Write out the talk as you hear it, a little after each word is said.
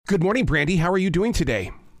Good morning, Brandy. How are you doing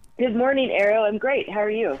today? Good morning, Arrow. I'm great. How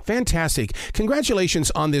are you? Fantastic.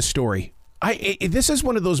 Congratulations on this story. This is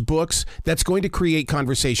one of those books that's going to create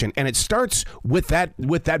conversation, and it starts with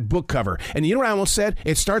that book cover. And you know what I almost said?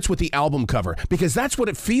 It starts with the album cover, because that's what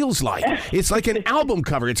it feels like. It's like an album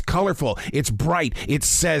cover. It's colorful. It's bright. It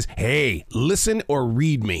says, hey, listen or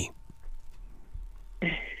read me.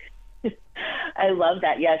 I love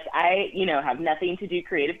that. Yes, I have nothing to do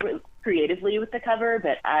creatively with the cover,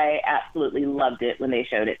 but I absolutely loved it when they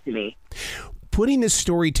showed it to me. Putting this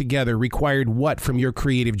story together required what from your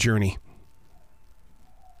creative journey?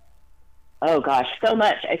 Oh, gosh, so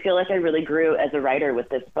much. I feel like I really grew as a writer with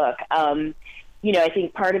this book. I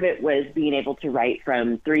think part of it was being able to write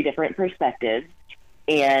from 3 different perspectives.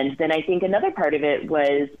 And then I think another part of it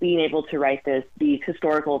was being able to write these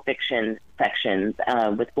historical fiction sections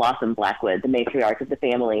with Blossom Blackwood, the matriarch of the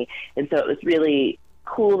family. And so it was really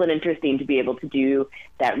cool and interesting to be able to do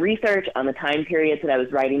that research on the time periods that I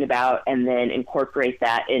was writing about and then incorporate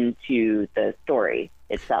that into the story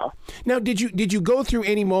itself. Now, did you go through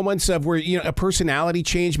any moments of where a personality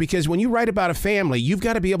change? Because when you write about a family, you've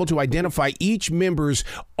got to be able to identify each member's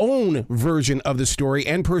own version of the story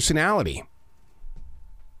and personality.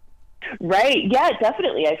 Right. Yeah,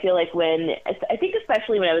 definitely. I feel like I think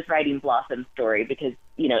especially when I was writing Blossom's story, because,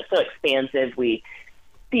 it's so expansive. We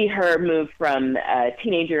see her move from a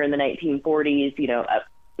teenager in the 1940s, up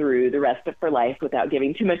through the rest of her life without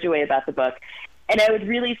giving too much away about the book. And I would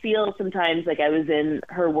really feel sometimes like I was in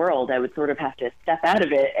her world. I would sort of have to step out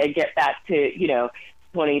of it and get back to,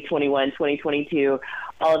 2021, 2022,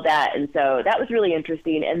 all of that. And so that was really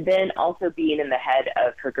interesting. And then also being in the head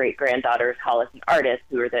of her great-granddaughters, Hollis and Artis,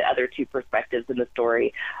 who are the other 2 perspectives in the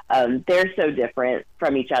story. They're so different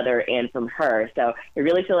from each other and from her. So I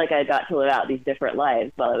really feel like I got to live out these different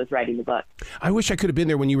lives while I was writing the book. I wish I could have been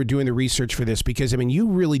there when you were doing the research for this, because, you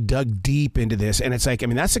really dug deep into this. And it's like,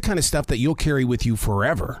 that's the kind of stuff that you'll carry with you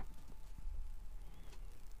forever.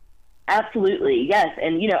 Absolutely, yes.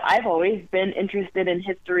 And, I've always been interested in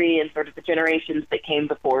history and sort of the generations that came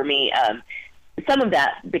before me. Some of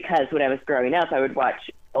that because when I was growing up, I would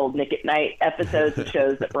watch old Nick at Night episodes of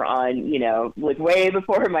shows that were on, like way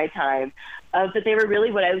before my time. But they were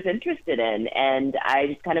really what I was interested in. And I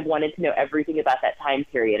just kind of wanted to know everything about that time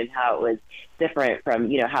period and how it was different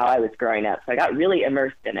from, how I was growing up. So I got really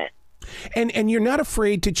immersed in it. And you're not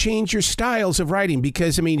afraid to change your styles of writing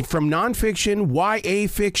because, from nonfiction, YA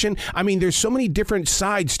fiction, there's so many different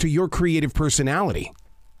sides to your creative personality.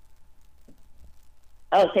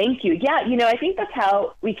 Oh, thank you. Yeah, I think that's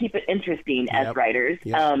how we keep it interesting as writers.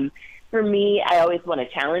 Yep. For me, I always want to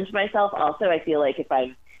challenge myself. Also, I feel like if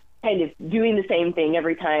I'm kind of doing the same thing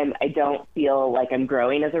every time, I don't feel like I'm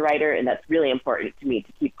growing as a writer, and that's really important to me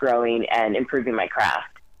to keep growing and improving my craft.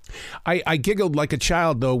 I giggled like a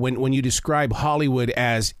child, though, when you describe Hollywood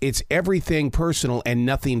as it's everything personal and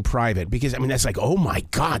nothing private, because, that's like, oh, my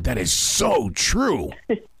God, that is so true.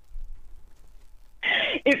 It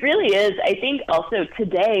really is. I think also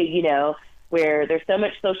today, where there's so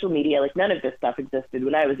much social media, like none of this stuff existed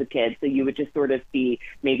when I was a kid. So you would just sort of see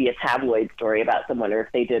maybe a tabloid story about someone, or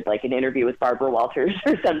if they did like an interview with Barbara Walters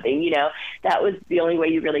or something, that was the only way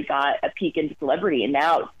you really got a peek into celebrity. And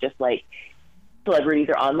now it's just like, celebrities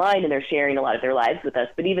are online and they're sharing a lot of their lives with us.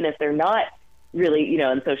 But even if they're not really,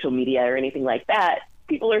 on social media or anything like that,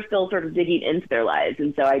 people are still sort of digging into their lives.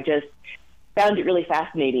 And so I just found it really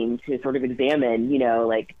fascinating to sort of examine,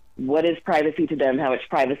 like, what is privacy to them? How much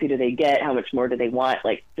privacy do they get? How much more do they want?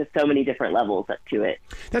 Like, just so many different levels to it.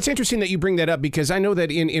 That's interesting that you bring that up, because I know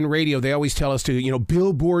that in radio, they always tell us to,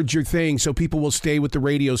 billboard your thing so people will stay with the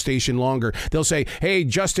radio station longer. They'll say, hey,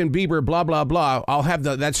 Justin Bieber, blah, blah, blah. I'll have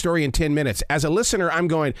that story in 10 minutes. As a listener, I'm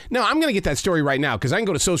going, no, I'm going to get that story right now because I can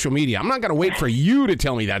go to social media. I'm not going to wait for you to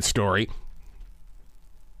tell me that story.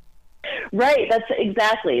 Right.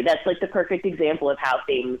 That's like the perfect example of how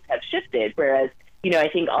things have shifted. Whereas, I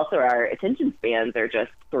think also our attention spans are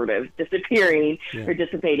just sort of disappearing or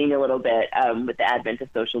dissipating a little bit with the advent of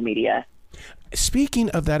social media.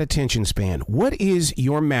 Speaking of that attention span, what is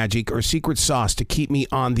your magic or secret sauce to keep me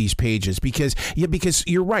on these pages? Because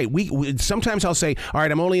you're right. We sometimes I'll say, all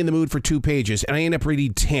right, I'm only in the mood for 2 pages, and I end up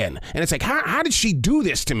reading 10. And it's like, how did she do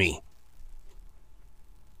this to me?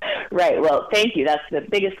 Right. Well, thank you. That's the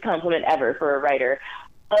biggest compliment ever for a writer.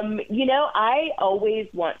 I always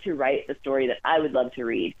want to write the story that I would love to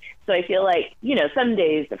read. So I feel like, some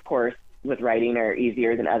days, of course, with writing are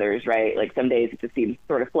easier than others, right? Like some days it just seems to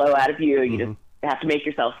sort of flow out of you. You just have to make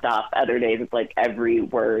yourself stop. Other days it's like every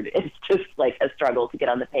word is just like a struggle to get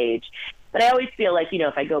on the page. But I always feel like,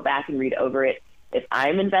 if I go back and read over it, if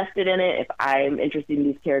I'm invested in it, if I'm interested in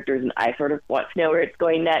these characters and I sort of want to know where it's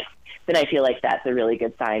going next, then I feel like that's a really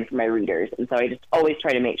good sign for my readers. And so I just always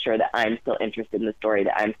try to make sure that I'm still interested in the story,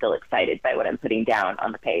 that I'm still excited by what I'm putting down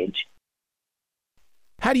on the page.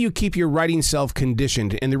 How do you keep your writing self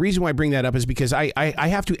conditioned? And the reason why I bring that up is because I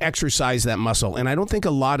have to exercise that muscle. And I don't think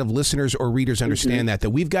a lot of listeners or readers understand that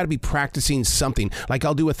we've got to be practicing something. Like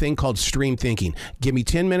I'll do a thing called stream thinking. Give me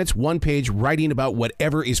 10 minutes, one page, writing about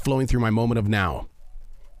whatever is flowing through my moment of now.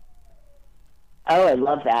 Oh, I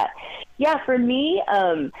love that. Yeah, for me,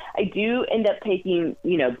 I do end up taking,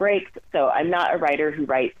 breaks. So I'm not a writer who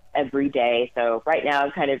writes every day. So right now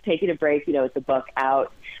I'm kind of taking a break. It's a book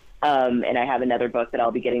out. And I have another book that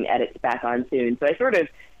I'll be getting edits back on soon. So I sort of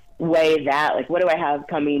weigh that, like, what do I have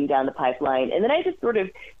coming down the pipeline? And then I just sort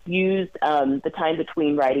of use the time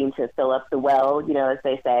between writing to fill up the well, as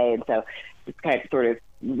they say. And so just kind of sort of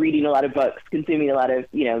reading a lot of books, consuming a lot of,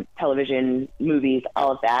 television, movies,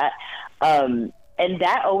 all of that. And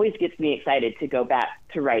that always gets me excited to go back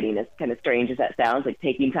to writing, as kind of strange as that sounds, like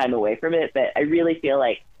taking time away from it. But I really feel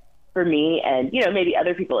like for me and, maybe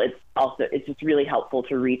other people, it's just really helpful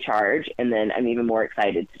to recharge. And then I'm even more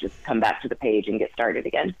excited to just come back to the page and get started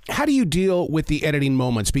again. How do you deal with the editing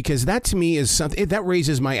moments? Because that to me is something that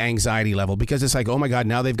raises my anxiety level, because it's like, oh my God,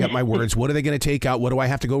 now they've got my words. What are they going to take out? What do I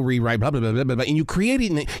have to go rewrite? Blah, blah, blah, blah, blah. And you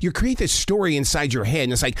create this story inside your head.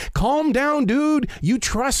 And it's like, calm down, dude. You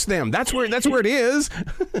trust them. That's where it is.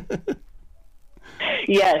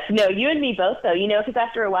 Yes. No, you and me both, though, because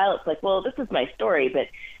after a while it's like, well, this is my story, but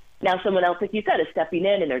now someone else, like you said, is stepping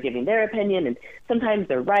in and they're giving their opinion, and sometimes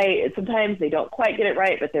they're right, and sometimes they don't quite get it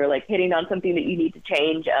right, but they're like hitting on something that you need to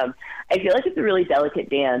change. I feel like it's a really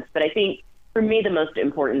delicate dance, but I think for me the most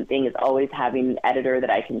important thing is always having an editor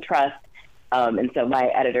that I can trust. And so my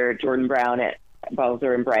editor, Jordan Brown at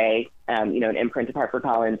Balzer and Bray, an imprint of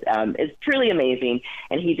HarperCollins, is truly amazing,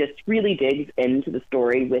 and he just really digs into the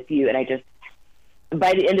story with you. And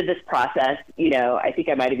by the end of this process, I think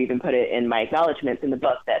I might have even put it in my acknowledgments in the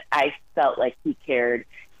book that I felt like he cared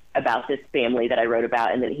about this family that I wrote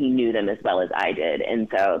about and that he knew them as well as I did. And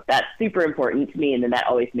so that's super important to me. And then that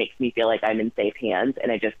always makes me feel like I'm in safe hands.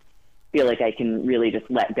 And I just feel like I can really just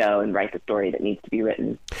let go and write the story that needs to be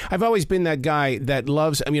written. I've always been that guy that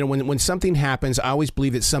loves, when something happens, I always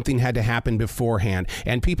believe that something had to happen beforehand.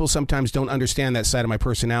 And people sometimes don't understand that side of my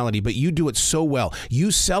personality, but you do it so well.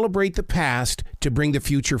 You celebrate the past to bring the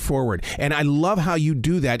future forward. And I love how you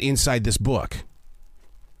do that inside this book.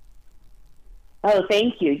 Oh,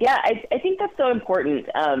 thank you. Yeah, I think that's so important.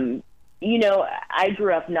 I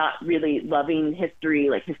grew up not really loving history,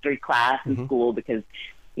 like history class in school, because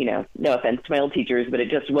no offense to my old teachers, but it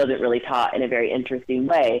just wasn't really taught in a very interesting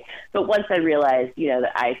way. But once I realized,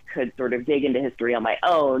 that I could sort of dig into history on my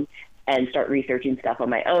own and start researching stuff on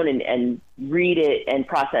my own and read it and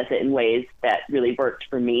process it in ways that really worked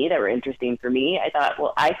for me, that were interesting for me, I thought,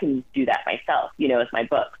 well, I can do that myself, with my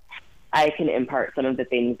books. I can impart some of the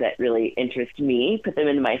things that really interest me, put them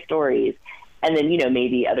into my stories, and then,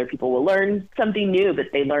 maybe other people will learn something new, but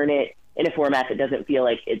they learn it in a format that doesn't feel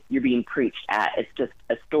like you're being preached at. It's just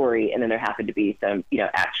a story, and then there happen to be some,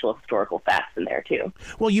 actual historical facts in there too.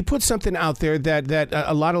 Well, you put something out there that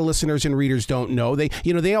a lot of listeners and readers don't know.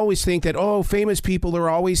 They always think that, famous people are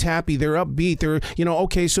always happy, they're upbeat, they're,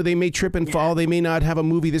 okay, so they may trip and fall, they may not have a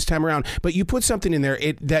movie this time around. But you put something in there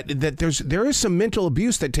that there is some mental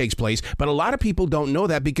abuse that takes place, but a lot of people don't know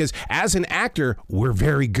that, because as an actor, we're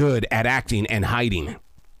very good at acting and hiding.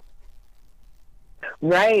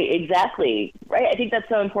 Right, exactly. Right. I think that's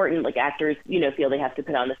so important. Like, actors, feel they have to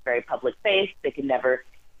put on this very public face. They can never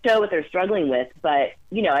show what they're struggling with. But,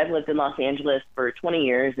 I've lived in Los Angeles for 20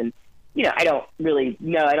 years, and, I don't really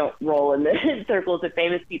know. I don't roll in the circles of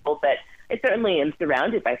famous people, but I certainly am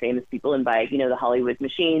surrounded by famous people and by, the Hollywood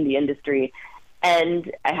machine, the industry.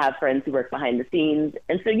 And I have friends who work behind the scenes.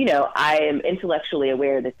 And so, I am intellectually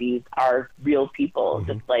aware that these are real people,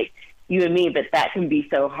 just like you and me, but that can be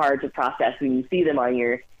so hard to process when you see them on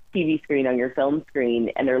your TV screen, on your film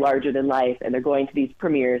screen, and they're larger than life, and they're going to these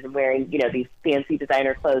premieres and wearing, these fancy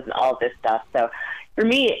designer clothes and all of this stuff. So for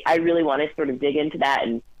me, I really want to sort of dig into that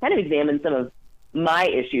and kind of examine some of my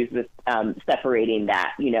issues with separating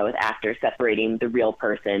that, with actors separating the real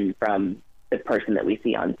person from the person that we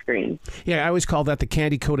see on screen. Yeah, I always call that the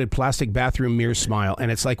candy-coated plastic bathroom mirror smile.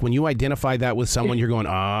 And it's like when you identify that with someone, you're going,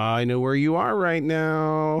 I know where you are right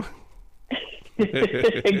now.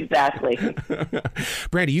 Exactly.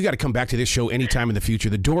 Brandy, you got to come back to this show anytime in the future.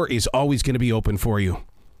 The door is always going to be open for you.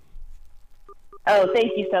 Oh,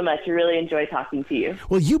 thank you so much. I really enjoy talking to you.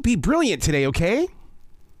 Well, you be brilliant today, okay?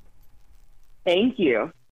 Thank you.